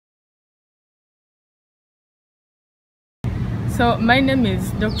So my name is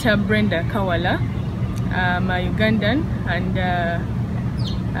Dr. Brenda Kawala. I'm a Ugandan, and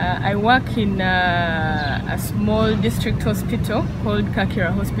I work in a small district hospital called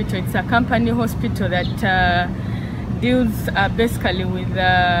Kakira Hospital. It's a company hospital that deals basically with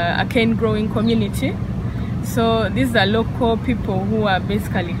a cane growing community. So these are local people who are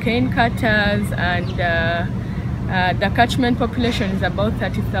basically cane cutters, and the catchment population is about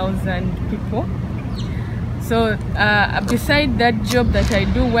 30,000 people. So beside that job that I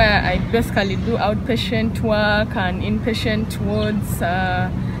do, where I basically do outpatient work and inpatient wards,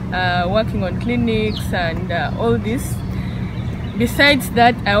 working on clinics and all this, besides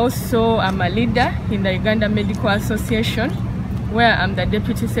that, I also am a leader in the Uganda Medical Association, where I'm the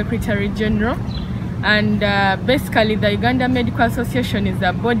Deputy Secretary General. And basically the Uganda Medical Association is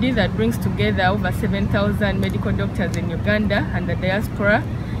a body that brings together over 7,000 medical doctors in Uganda and the diaspora.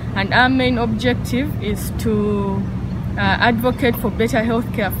 And our main objective is to advocate for better health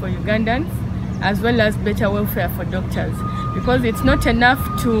care for Ugandans, as well as better welfare for doctors. Because it's not enough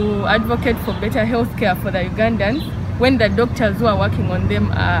to advocate for better health care for the Ugandans when the doctors who are working on them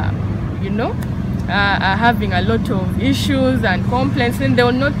are, are having a lot of issues and complaints, then they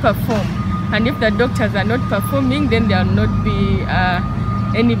will not perform. And if the doctors are not performing, then there will not be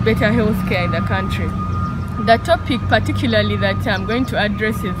any better health care in the country. The topic particularly that I'm going to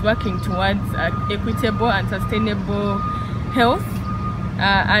address is working towards equitable and sustainable health.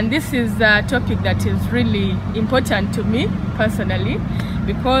 And this is a topic that is really important to me personally,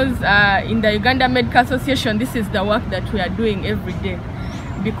 because in the Uganda Medical Association, this is the work that we are doing every day.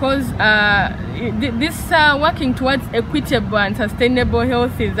 Because this working towards equitable and sustainable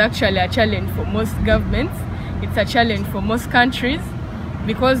health is actually a challenge for most governments. It's a challenge for most countries,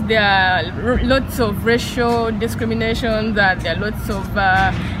 because there are lots of racial discriminations, there are lots of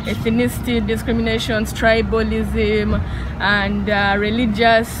ethnicity discriminations, tribalism, and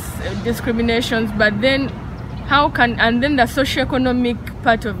religious discriminations. But then then the socioeconomic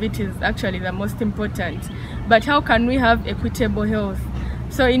part of it is actually the most important. But how can we have equitable health?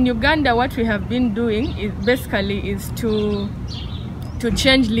 So in Uganda, what we have been doing is basically to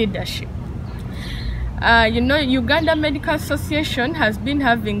change leadership. Uganda Medical Association has been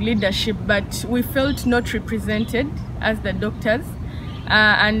having leadership, but we felt not represented as the doctors.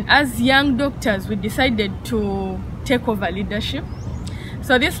 And as young doctors, we decided to take over leadership.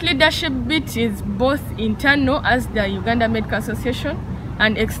 So this leadership bit is both internal as the Uganda Medical Association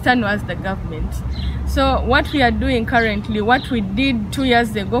and external as the government. So what we are doing currently, what we did 2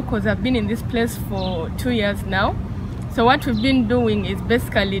 years ago, because I've been in this place for 2 years now. So what we've been doing is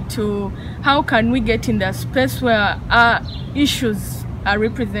basically how can we get in the space where our issues are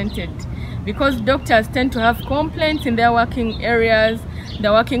represented? Because doctors tend to have complaints in their working areas.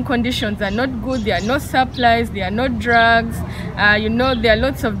 The working conditions are not good, there are no supplies, there are no drugs. There are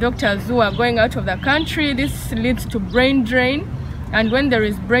lots of doctors who are going out of the country. This leads to brain drain. And when there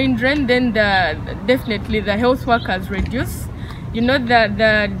is brain drain, then definitely the health workers reduce.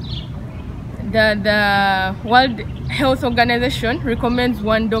 The World Health Organization recommends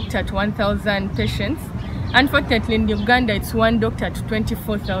 1 doctor to 1,000 patients. Unfortunately, in Uganda, it's 1 doctor to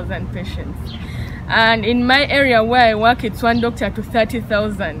 24,000 patients. And in my area where I work, it's 1 doctor to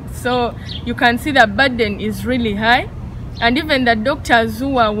 30,000. So you can see the burden is really high. And even the doctors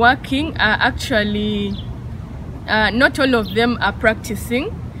who are working are actually, not all of them are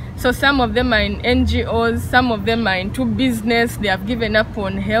practicing. So some of them are in NGOs, some of them are into business, they have given up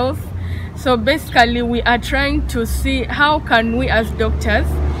on health. So basically we are trying to see how can we as doctors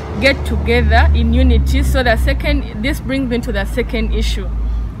get together in unity. So this brings me to the second issue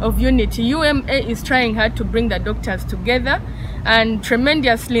of unity. UMA is trying hard to bring the doctors together, and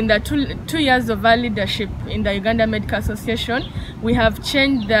tremendously in the two years of our leadership in the Uganda Medical Association, we have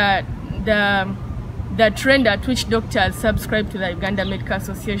changed the trend at which doctors subscribe to the Uganda Medical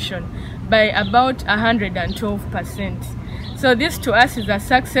Association by about 112%. So this to us is a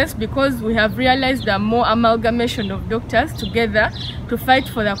success, because we have realized that more amalgamation of doctors together to fight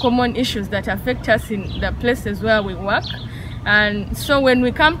for the common issues that affect us in the places where we work. And so when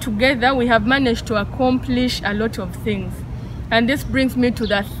we come together, we have managed to accomplish a lot of things. And this brings me to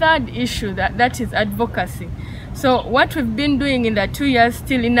the third issue, that is advocacy. So what we've been doing in the 2 years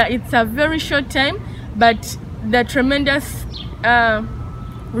still, it's a very short time, but the tremendous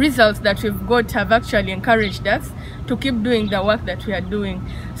results that we've got have actually encouraged us to keep doing the work that we are doing.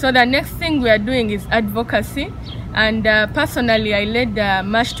 So the next thing we are doing is advocacy. And personally, I led a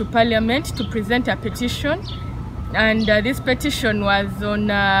march to Parliament to present a petition. And this petition was on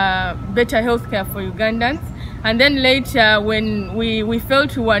better healthcare for Ugandans. And then later, when we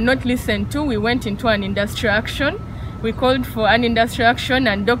felt we were not listened to, we went into an industrial action we called for an industry action,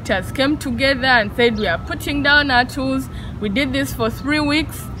 and doctors came together and said, we are putting down our tools. We did this for 3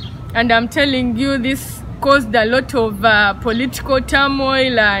 weeks, and I'm telling you, this caused a lot of political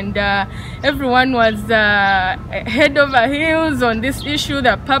turmoil, and everyone was head over heels on this issue.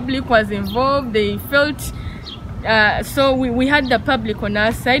 The public was involved. They felt so we had the public on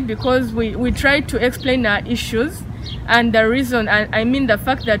our side, because we tried to explain our issues and the reason, and I mean the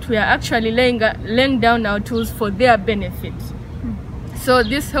fact that we are actually laying down our tools for their benefit. So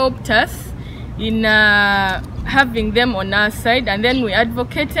this helped us in having them on our side, and then we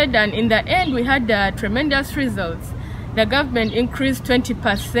advocated, and in the end we had tremendous results. The government increased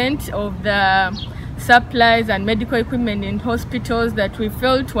 20% of the supplies and medical equipment in hospitals that we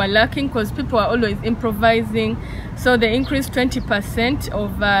felt were lacking, because people are always improvising. So they increased 20%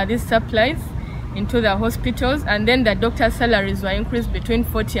 of these supplies into the hospitals, and then the doctor salaries were increased between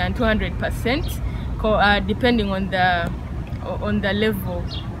 40 and 200%, depending on the level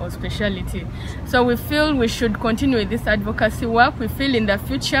of specialty. So we feel we should continue with this advocacy work. We feel in the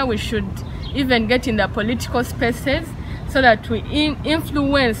future we should even get in the political spaces, so that we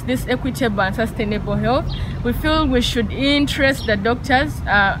influence this equitable and sustainable health. We feel we should interest the doctors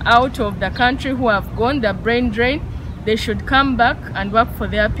out of the country who have gone the brain drain. They should come back and work for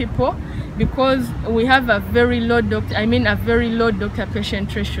their people, because we have a very low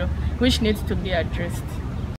doctor-patient ratio, which needs to be addressed.